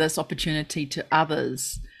recommend this opportunity to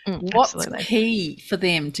others. What's Absolutely. key for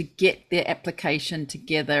them to get their application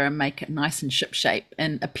together and make it nice and shipshape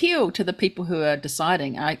and appeal to the people who are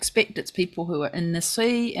deciding? I expect it's people who are in the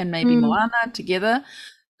sea and maybe Moana together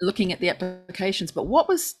looking at the applications. But what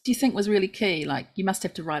do you think was really key? Like, you must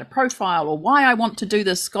have to write a profile or why I want to do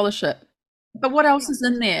this scholarship. But what else is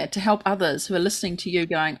in there to help others who are listening to you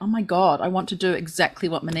going, oh my God, I want to do exactly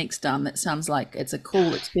what Monique's done. That sounds like it's a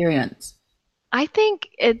cool experience. I think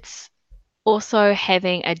it's also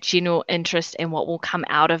having a general interest in what will come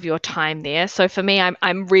out of your time there. So for me,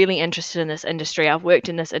 I'm really interested in this industry. I've worked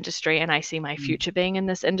in this industry and I see my future being in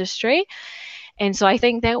this industry. And so I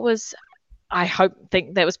think that was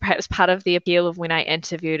perhaps part of the appeal of when I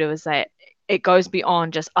interviewed. It was that it goes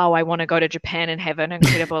beyond just, oh, I want to go to Japan and have an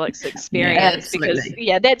incredible experience. Because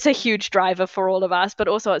that's a huge driver for all of us. But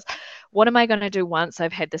also it's, what am I going to do once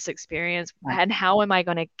I've had this experience? Right. And how am I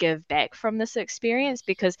going to give back from this experience?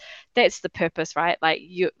 Because that's the purpose, right? Like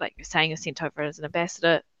you're saying, you're sent over as an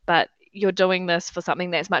ambassador, but you're doing this for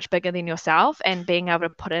something that's much bigger than yourself, and being able to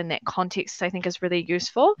put it in that context, I think, is really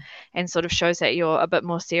useful and sort of shows that you're a bit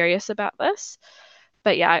more serious about this.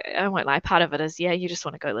 But yeah, I won't lie. Part of it is, you just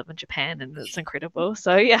want to go live in Japan and it's incredible.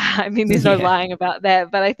 So yeah, I mean, there's no lying about that.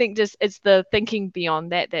 But I think just it's the thinking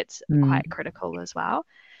beyond that that's quite critical as well.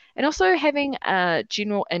 And also having a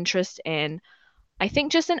general interest in, I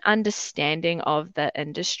think, just an understanding of the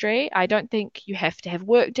industry. I don't think you have to have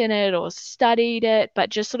worked in it or studied it, but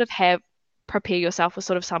just sort of prepare yourself with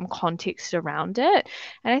sort of some context around it.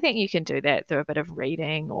 And I think you can do that through a bit of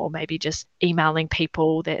reading or maybe just emailing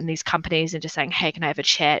people that in these companies and just saying, hey, can I have a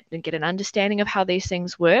chat and get an understanding of how these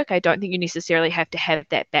things work? I don't think you necessarily have to have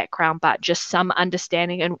that background, but just some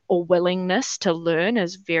understanding or willingness to learn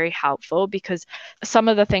is very helpful, because some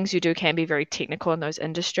of the things you do can be very technical in those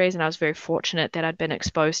industries. And I was very fortunate that I'd been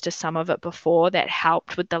exposed to some of it before that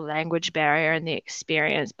helped with the language barrier and the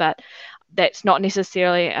experience. But that's not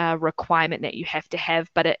necessarily a requirement that you have to have,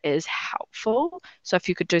 but it is helpful. So if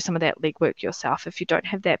you could do some of that legwork yourself, if you don't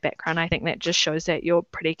have that background, I think that just shows that you're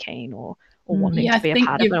pretty keen or wanting to be a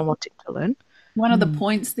part of it and wanting to learn. One of the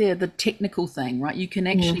points there, the technical thing, right? You can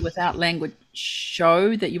actually, without language,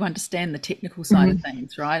 show that you understand the technical side of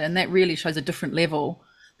things, right? And that really shows a different level,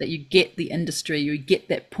 that you get the industry, you get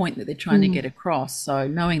that point that they're trying to get across. So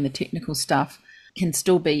knowing the technical stuff can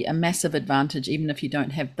still be a massive advantage, even if you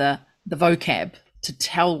don't have the vocab to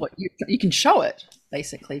tell what you can show it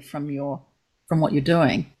basically from what you're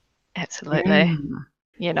doing. Absolutely.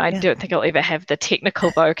 I don't think I'll ever have the technical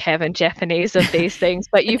vocab in Japanese of these things,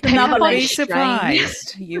 but you pick up on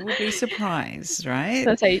surprised. You will be surprised, right?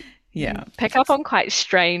 So pick up on quite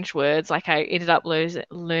strange words. Like I ended up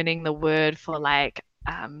learning the word for like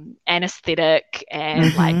anesthetic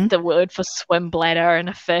and like the word for swim bladder and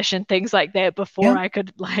a fish and things like that before I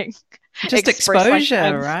could like just exposure, like,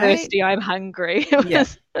 I'm right? thirsty, I'm hungry.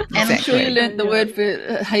 Yes, and I'm sure you learned the word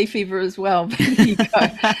for hay fever as well. There you go.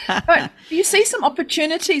 But you see some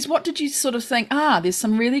opportunities. What did you sort of think? There's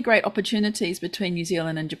some really great opportunities between New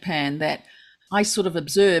Zealand and Japan that I sort of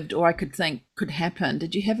observed, or I could think could happen.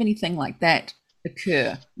 Did you have anything like that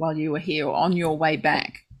occur while you were here or on your way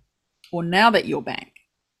back, or now that you're back?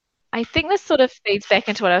 I think this sort of feeds back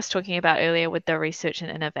into what I was talking about earlier with the research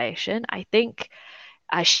and innovation. I think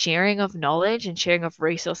a sharing of knowledge and sharing of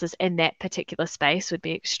resources in that particular space would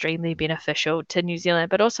be extremely beneficial to New Zealand.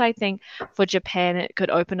 But also I think for Japan, it could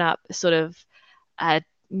open up sort of a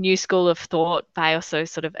new school of thought by also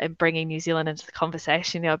sort of bringing New Zealand into the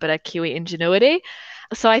conversation, a bit of Kiwi ingenuity.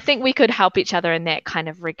 So I think we could help each other in that kind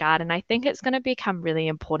of regard. And I think it's going to become really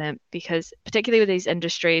important because particularly with these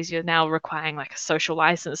industries, you're now requiring like a social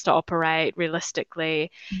license to operate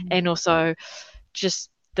realistically. And also just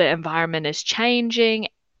the environment is changing.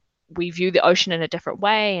 We view the ocean in a different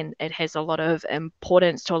way, and it has a lot of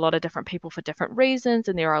importance to a lot of different people for different reasons.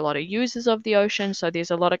 And there are a lot of users of the ocean. So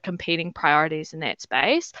there's a lot of competing priorities in that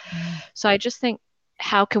space. So I just think,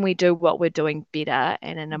 how can we do what we're doing better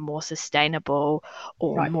and in a more sustainable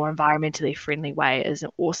or more environmentally friendly way is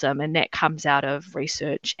awesome. And that comes out of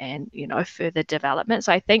research and, further development.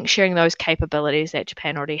 So I think sharing those capabilities that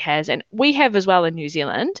Japan already has, and we have as well in New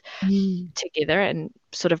Zealand together, and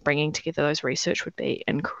sort of bringing together those research would be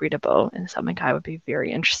incredible, and something I would be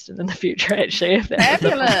very interested in the future, actually, if that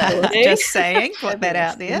was a possibility. Just saying, put that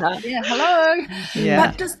out there. Yeah, hello.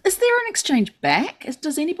 Yeah. But is there an exchange back?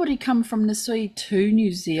 Does anybody come from Nisui to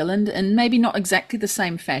New Zealand, and maybe not exactly the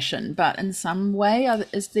same fashion, but in some way?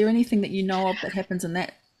 Is there anything that you know of that happens in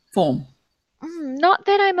that form? Not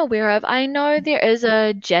that I'm aware of. I know there is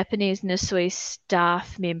a Japanese Nisui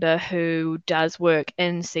staff member who does work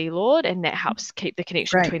in Sealord, and that helps keep the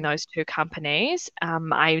connection between those two companies.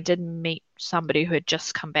 I did meet somebody who had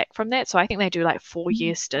just come back from that. So I think they do like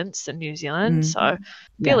 4-year stints in New Zealand. So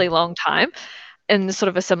fairly long time. In sort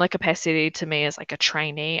of a similar capacity to me as like a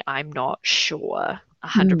trainee, I'm not sure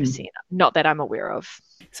 100%. Not that I'm aware of.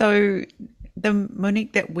 So the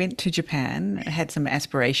Monique that went to Japan had some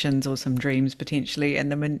aspirations or some dreams potentially,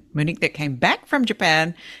 and the Monique that came back from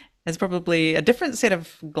Japan has probably a different set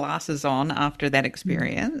of glasses on after that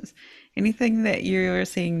experience. Anything that you're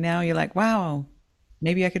seeing now, you're like, wow,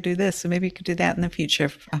 maybe I could do this, or maybe I could do that in the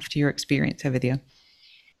future after your experience over there?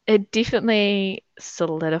 It definitely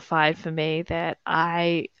solidified for me that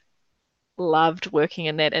I loved working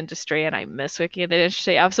in that industry and I miss working in that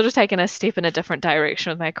industry. I've sort of taken a step in a different direction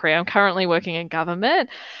with my career. I'm currently working in government.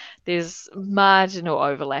 There's marginal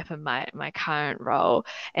overlap in my current role,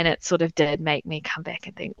 and it sort of did make me come back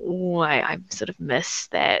and think, oh, I sort of miss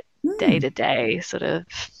that day-to-day sort of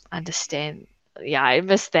understand. Yeah, I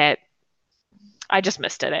miss that. I just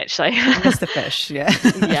missed it, actually. I miss the fish, yeah.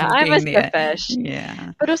 Yeah, I miss the fish.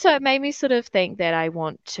 Yeah. But also it made me sort of think that I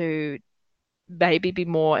want to maybe be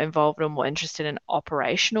more involved or more interested in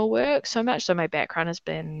operational work so much. So my background has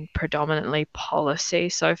been predominantly policy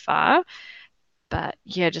so far. But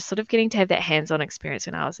yeah, just sort of getting to have that hands-on experience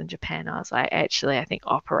when I was in Japan, I was like, actually, I think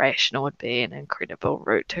operational would be an incredible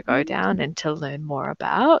route to go down and to learn more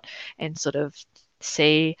about and sort of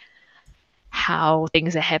see how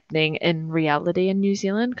things are happening in reality in New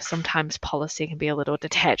Zealand, because sometimes policy can be a little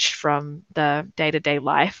detached from the day-to-day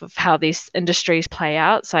life of how these industries play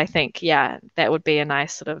out. So I think, yeah, that would be a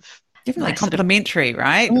nice sort of definitely complementary,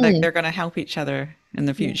 right? Like they're going to help each other in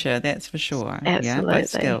the future. That's for sure. Absolutely. Yeah, both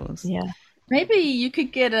skills. Yeah. Maybe you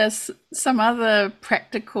could get us some other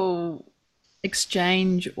practical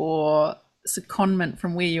exchange or secondment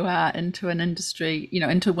from where you are into an industry,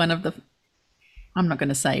 into one of the, I'm not going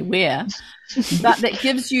to say where, but that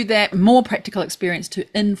gives you that more practical experience to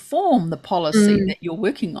inform the policy that you're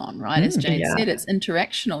working on, right? As Jane said, it's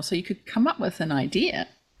interactional, so you could come up with an idea.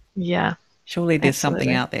 Yeah. Surely there's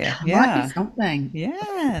something out there. Might be something.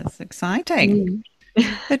 Yeah, it's exciting.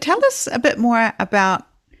 So tell us a bit more about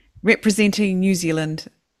representing New Zealand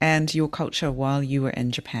and your culture while you were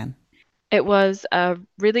in Japan. It was a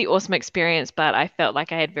really awesome experience, but I felt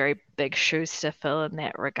like I had very big shoes to fill in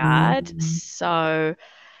that regard. So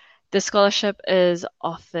the scholarship is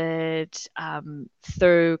offered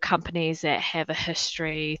through companies that have a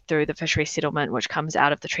history through the fishery settlement, which comes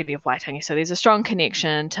out of the Treaty of Waitangi. So there's a strong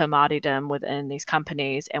connection to Māoridom within these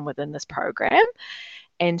companies and within this program.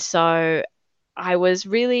 And so I was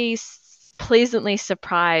really pleasantly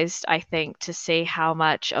surprised, I think, to see how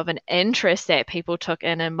much of an interest that people took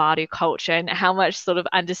in Māori culture and how much sort of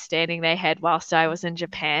understanding they had whilst I was in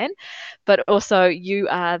Japan. But also you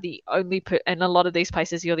are the only, in a lot of these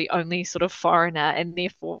places, you're the only sort of foreigner and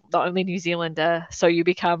therefore the only New Zealander. So you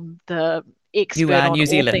become the expert on New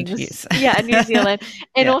Zealand, all things. yes. Yeah, in New Zealand.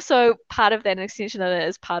 And also part of that, an extension of it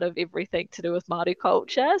is part of everything to do with Māori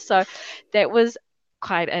culture. So that was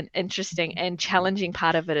quite an interesting and challenging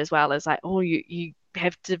part of it as well, as like, oh, you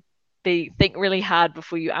have to think really hard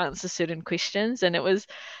before you answer certain questions. And it was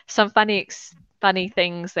some funny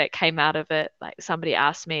things that came out of it. Like somebody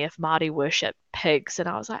asked me if Māori worship pigs, and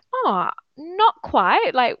I was like, oh, not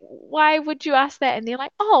quite. Like, why would you ask that? And they're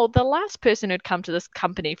like, oh, the last person who'd come to this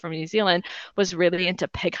company from New Zealand was really into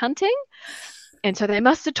pig hunting. And so they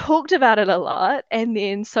must have talked about it a lot. And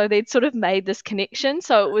then so they'd sort of made this connection.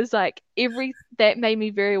 So it was like that made me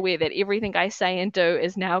very aware that everything I say and do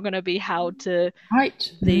is now going to be held to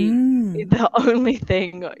the only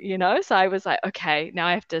thing, So I was like, okay, now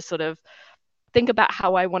I have to sort of think about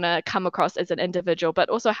how I want to come across as an individual, but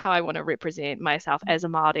also how I want to represent myself as a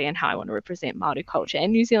Māori and how I want to represent Māori culture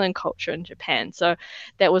and New Zealand culture in Japan. So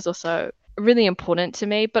that was also really important to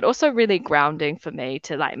me, but also really grounding for me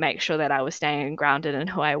to like make sure that I was staying grounded in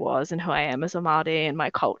who I was and who I am as a Māori and my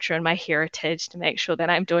culture and my heritage, to make sure that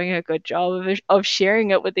I'm doing a good job of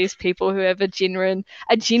sharing it with these people who have a genuine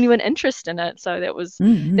interest in it. So that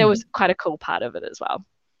was quite a cool part of it as well.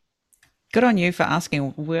 Good on you for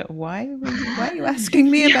asking. Why are you asking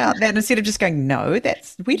me about that instead of just going, no,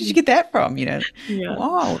 where did you get that from? Yeah.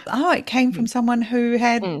 Wow. Oh, it came from someone who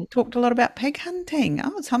had talked a lot about pig hunting.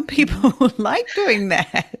 Oh, some people like doing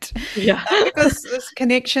that. Yeah. Because this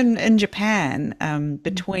connection in Japan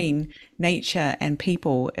between nature and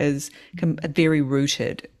people is very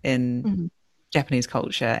rooted in Japanese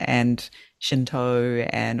culture and Shinto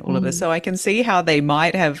and all of this. So I can see how they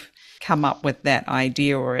might have come up with that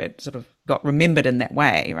idea, or it sort of got remembered in that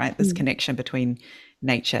way, right? This connection between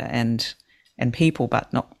nature and people,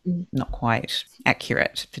 but not quite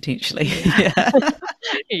accurate potentially.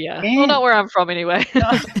 Yeah. Well, not where I'm from anyway.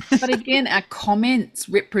 But again, our comments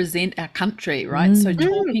represent our country, right? So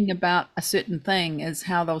talking about a certain thing is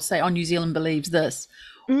how they'll say, oh, New Zealand believes this.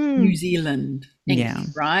 New Zealand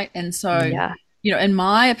Inc., right? And so in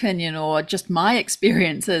my opinion, or just my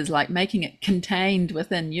experiences, like making it contained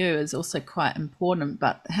within you is also quite important.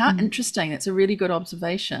 But how interesting. It's a really good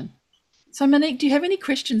observation. So Monique, do you have any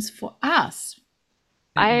questions for us?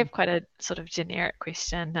 I have quite a sort of generic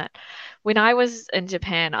question that when I was in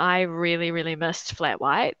Japan, I really, really missed flat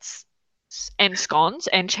whites and scones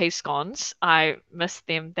and cheese scones. I missed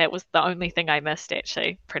them. That was the only thing I missed,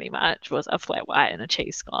 actually, pretty much, was a flat white and a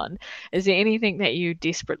cheese scone. Is there anything that you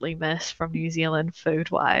desperately miss from New Zealand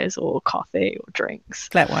food-wise, or coffee or drinks?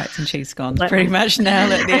 Flat whites and cheese scones, pretty much nail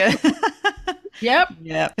it there.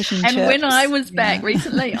 Yep. Fish and chips. When I was back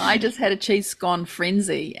recently, I just had a cheese scone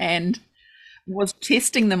frenzy and was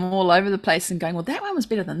testing them all over the place and going, well, that one was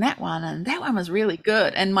better than that one, and that one was really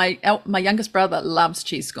good. And my youngest brother loves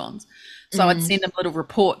cheese scones. So I'd send him little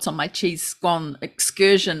reports on my cheese scone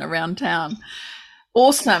excursion around town.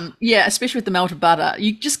 Awesome. Yeah, especially with the melted butter.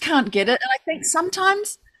 You just can't get it. And I think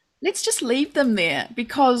sometimes let's just leave them there,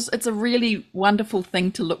 because it's a really wonderful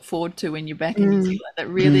thing to look forward to when you're back in New Zealand. It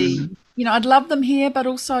really, I'd love them here, but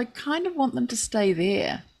also I kind of want them to stay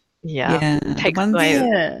there. Yeah.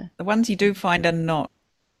 The ones you do find are not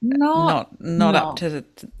up to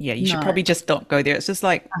you should probably just not go there. It's just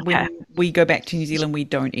like when we go back to New Zealand, we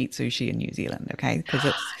don't eat sushi in New Zealand, okay? Because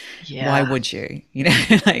it's why would you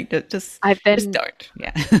like just don't.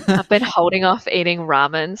 I've been holding off eating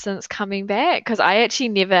ramen since coming back, because I actually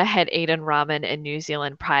never had eaten ramen in New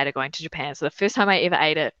Zealand prior to going to Japan. So the first time I ever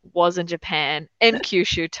ate it was in Japan, in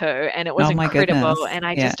Kyushu too, and it was incredible. And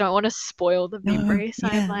I just don't want to spoil the memory, so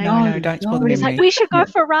I'm like, no, don't spoil the memory. He's like, we should go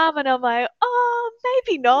for ramen. I'm like, oh,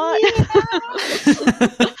 maybe not.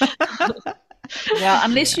 Well,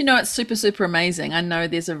 unless it's super, super amazing. I know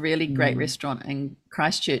there's a really great restaurant in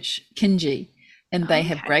Christchurch, Kinji, and they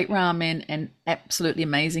have great ramen and absolutely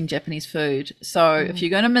amazing Japanese food. So if you're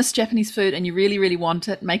going to miss Japanese food and you really, really want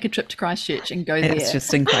it, make a trip to Christchurch and go there. It's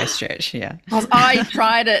just in Christchurch, I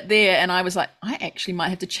tried it there and I was like, I actually might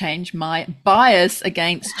have to change my bias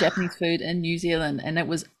against Japanese food in New Zealand. And it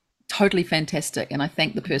was totally fantastic. And I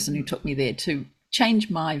thank the person who took me there to change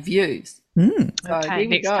my views. So okay,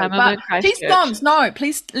 next go. time I'm in Christchurch. Cheese scones, no,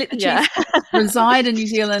 please let the cheese reside in New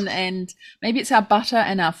Zealand, and maybe it's our butter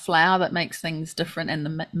and our flour that makes things different, and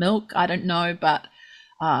the milk, I don't know, but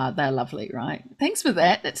they're lovely, right? Thanks for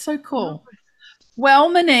that. That's so cool. Well,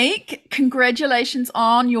 Monique, congratulations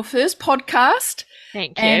on your first podcast.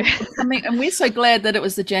 Thank you. And we're so glad that it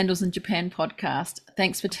was the Jandals in Japan podcast.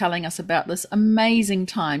 Thanks for telling us about this amazing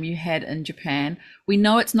time you had in Japan. We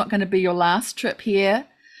know it's not going to be your last trip here.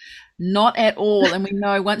 Not at all. And we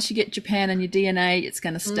know once you get Japan in your DNA, it's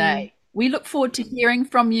going to stay. We look forward to hearing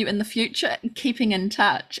from you in the future and keeping in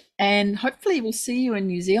touch. And hopefully we'll see you in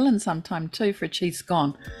New Zealand sometime too for a cheese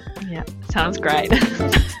scone. Yeah, sounds great.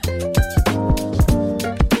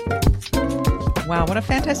 Wow, what a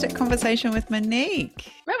fantastic conversation with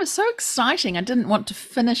Monique. That was so exciting. I didn't want to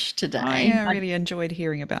finish today. I really enjoyed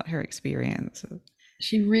hearing about her experience.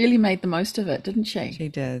 She really made the most of it, didn't she? She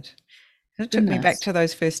did. It took me back to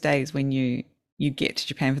those first days when you get to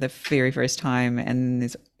Japan for the very first time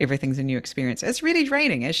and everything's a new experience. It's really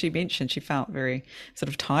draining. As she mentioned, she felt very sort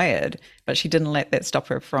of tired, but she didn't let that stop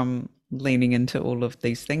her from leaning into all of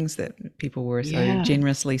these things that people were so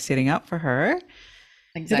generously setting up for her.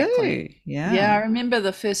 Exactly. Yeah, I remember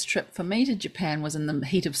the first trip for me to Japan was in the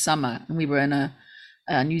heat of summer, and we were in a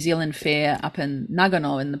New Zealand fair up in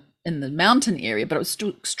Nagano in the mountain area, but it was still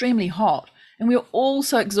extremely hot. And we were all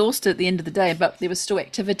so exhausted at the end of the day, but there were still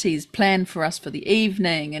activities planned for us for the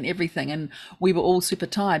evening and everything. And we were all super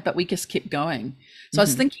tired, but we just kept going. So I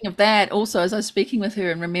was thinking of that also as I was speaking with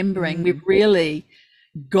her and remembering we've really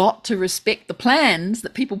got to respect the plans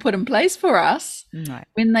that people put in place for us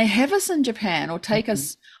when they have us in Japan or take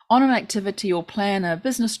us on an activity or plan a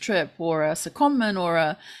business trip or a secondment or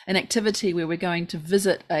an activity where we're going to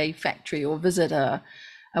visit a factory or visit a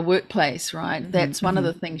a workplace, right? That's one of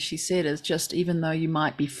the things she said, is just, even though you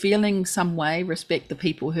might be feeling some way, respect the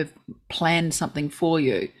people who've planned something for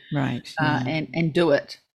you, right? And do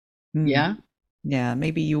it. Yeah.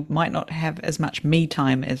 Maybe you might not have as much me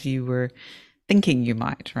time as you were thinking you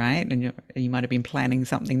might, right? And you might have been planning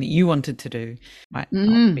something that you wanted to do, might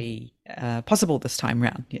not be possible this time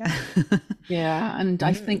round. Yeah. And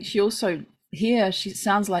I think she also, here, she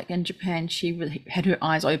sounds like in Japan, she had her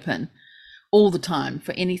eyes open all the time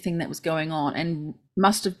for anything that was going on, and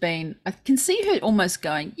must have been, I can see her almost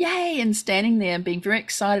going, yay, and standing there and being very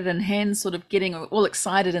excited, and hands sort of getting all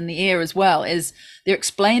excited in the air as well, as they're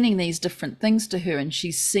explaining these different things to her, and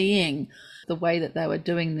she's seeing the way that they were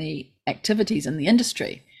doing the activities in the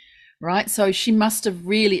industry, right? So she must have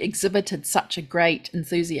really exhibited such a great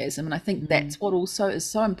enthusiasm, and I think that's what also is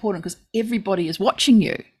so important, because everybody is watching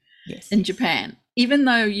you in Japan. Even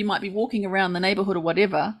though you might be walking around the neighborhood or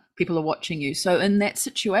whatever, people are watching you. So in that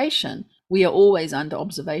situation, we are always under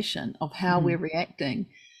observation of how we're reacting.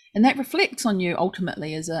 And that reflects on you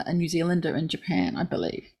ultimately as a New Zealander in Japan, I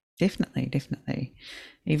believe. Definitely.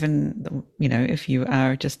 Even, if you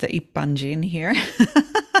are just a ippanjin here,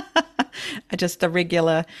 just a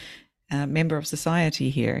regular member of society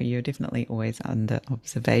here, you're definitely always under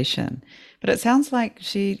observation. But it sounds like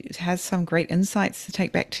she has some great insights to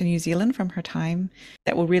take back to New Zealand from her time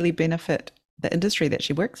that will really benefit the industry that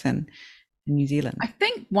she works in New Zealand. I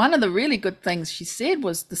think one of the really good things she said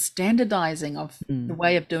was the standardizing of the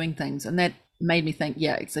way of doing things. And that made me think,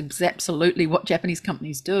 it's absolutely what Japanese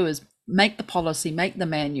companies do, is make the policy, make the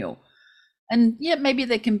manual. And maybe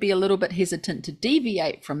they can be a little bit hesitant to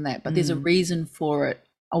deviate from that, but there's a reason for it.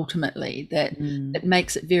 Ultimately, that it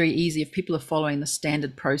makes it very easy if people are following the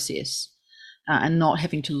standard process and not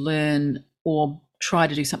having to learn or try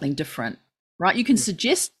to do something different, right? You can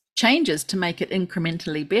suggest changes to make it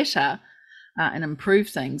incrementally better and improve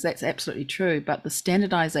things. That's absolutely true. But the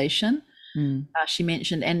standardization she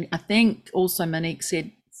mentioned, and I think also Monique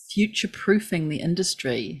said future-proofing the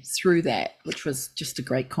industry through that, which was just a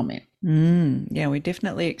great comment. We're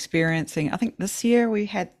definitely experiencing, I think this year we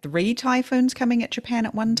had 3 typhoons coming at Japan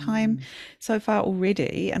at one time so far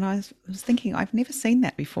already. And I was thinking, I've never seen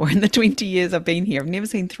that before in the 20 years I've been here. I've never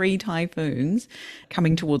seen 3 typhoons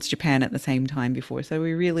coming towards Japan at the same time before. So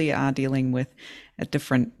we really are dealing with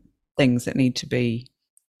different things that need to be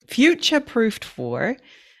future-proofed for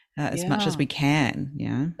as much as we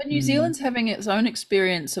can. But New Zealand's having its own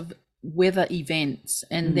experience of weather events,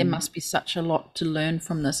 and there must be such a lot to learn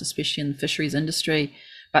from this, especially in the fisheries industry,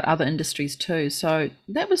 but other industries too. So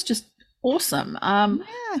that was just awesome. I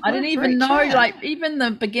didn't even know, like even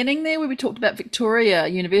the beginning there where we talked about Victoria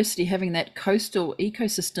University having that coastal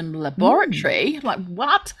ecosystem laboratory, like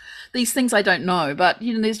what? These things I don't know, but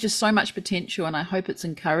there's just so much potential, and I hope it's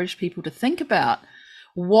encouraged people to think about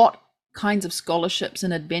what kinds of scholarships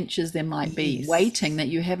and adventures there might be waiting that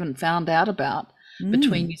you haven't found out about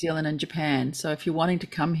between New Zealand and Japan. So if you're wanting to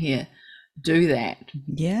come here, do that.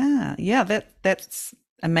 That's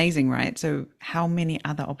amazing, right? So how many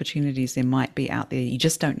other opportunities there might be out there you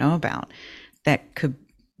just don't know about that could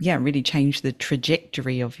really change the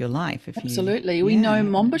trajectory of your life. Absolutely. We know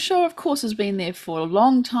Monbusho, of course, has been there for a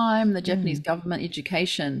long time. The Japanese government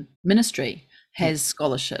education ministry has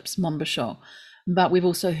scholarships, Monbusho. But we've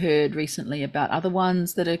also heard recently about other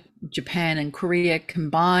ones that are Japan and Korea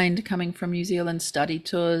combined coming from New Zealand, study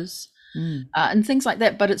tours and things like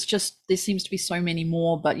that. But it's just, there seems to be so many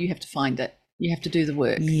more, but you have to find it. You have to do the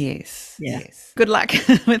work. Yes. Good luck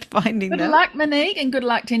with finding them. Good luck, Monique, and good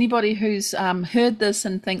luck to anybody who's heard this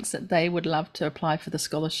and thinks that they would love to apply for the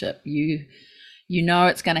scholarship. You know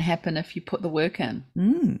it's going to happen if you put the work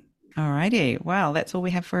in. Alrighty. Well, that's all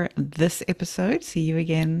we have for this episode. See you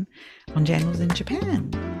again on Jandals in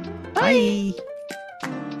Japan. Bye.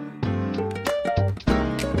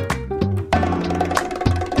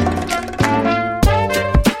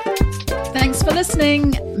 Thanks for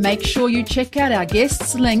listening. Make sure you check out our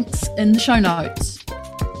guests' links in the show notes.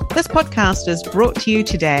 This podcast is brought to you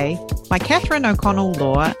today by Catherine O'Connell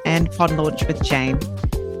Law and Pod Launch with Jane.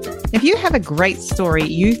 If you have a great story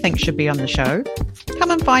you think should be on the show, come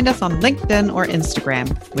and find us on LinkedIn or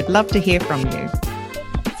Instagram. We'd love to hear from you.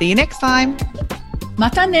 See you next time.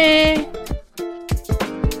 Mata ne!